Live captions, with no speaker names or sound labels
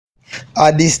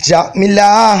This Jack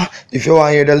Miller. If you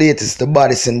want to hear the latest, the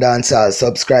baddest in dancehall,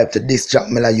 subscribe to this Jack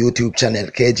Miller YouTube channel.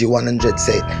 KG100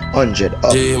 say 100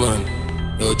 up. J man,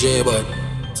 yo J bad.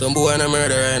 Some boy in a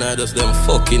murder right now, just them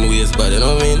fucking ways bad. You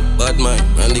know what I mean? Bad mind,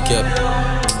 handicap.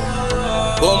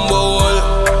 Bumbo wall,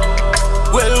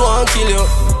 well want kill you.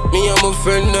 Me and my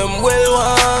friend them well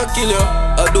want kill you.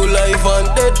 I do live and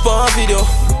dead for video.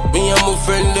 Me and my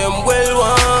friend them well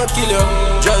want kill you.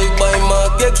 Drive by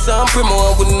my Gex and Primo,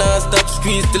 I would not stop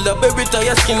squeeze till the baby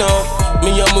tie skin off. Me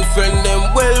and my friend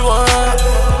them well want.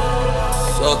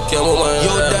 Suck your woman.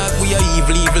 Yo dog, we are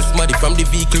evil smarty. From the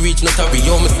vehicle reach not hurry.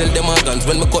 Yo, me sell them organs.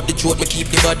 When me cut the throat, me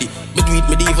keep the body. Me do it,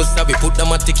 me evil savvy. Put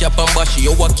them a tick up and bashy.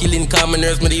 Yo, what killing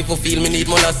commoners, me evil feel me need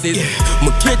molasses.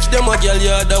 Me catch them a girl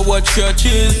yard that watch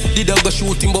churches. Did I go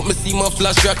shoot him, but me see my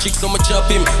flash rat chick, so me chop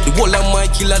him. The whole of my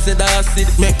killers said acid.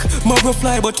 Make my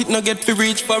fly, but it no get to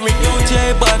reach for me. Yo,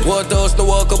 J bad. Waterhouse no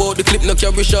walk about the clip, no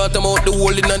carry shot. I'm out the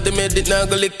hole in and the med, it now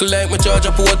go little like me charge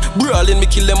a port. Brawling me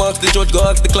kill them, ask the judge, go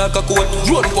ask the clock a code.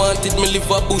 Run wanted me live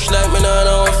a bush like me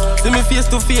nana house. See me face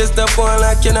to face, step on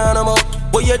like you nana mouth.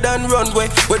 But you done run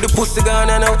way, where the pussy gone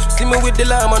now. See me with the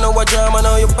llama, now a drama,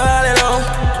 now you ballin' now.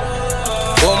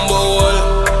 Bumbo wall,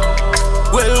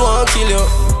 well want kill you.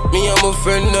 Me and my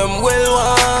friend them well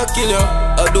want kill you.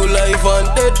 I do live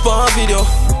and dead for video.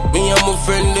 Me and my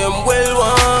friend them well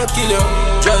want kill you.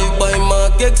 Drive by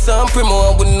my Gex and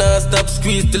Primo, I would not stop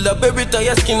squeeze till the baby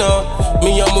tie skin off.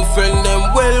 Me and my friend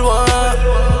them well want.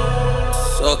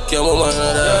 Suck your woman,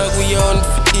 dog. We on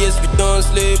for days, we don't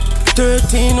sleep.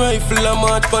 13 rifle, I'm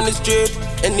out on the street.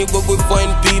 Anywhere we find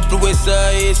people with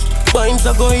size. Binds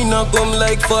are going a gum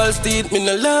like false teeth. Me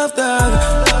no love dog.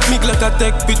 Make like a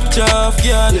take picture of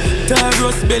yard.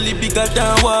 Taros belly bigger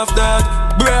than waff dog.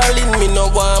 Brawling me no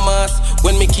warm ass.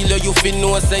 When me kill you, you fin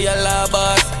know say you love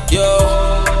us. Yo,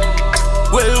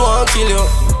 well want kill you.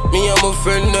 Me and my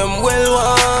friend them well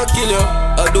want kill you.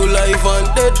 I do live and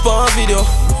dead for video.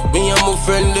 Me and my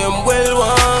friend them well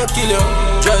want kill you.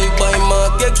 Drive by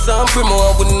my Gex and Primo,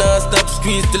 I would not stop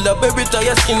squeeze till the baby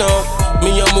tie skin off.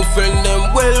 Me and my friend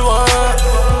them well want.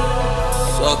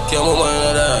 Suck your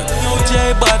woman, dog. Yo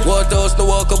J bad. Waterhouse no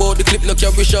walk about the clip, no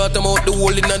carry shot. I'm out the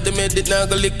hole in and the med, it now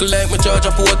go little like me charge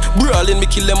a port. Brawling me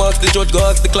kill them, ask the judge, go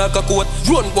ask the clock a court.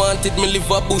 Run wanted me live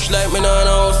a bush like me nana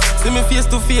house. See me face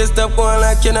to face, step on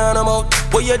like you nana mouth.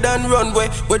 But you done run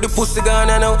way, where the pussy gone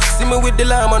now. See me with the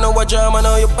llama, now a drama,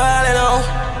 now you ballin'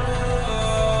 now.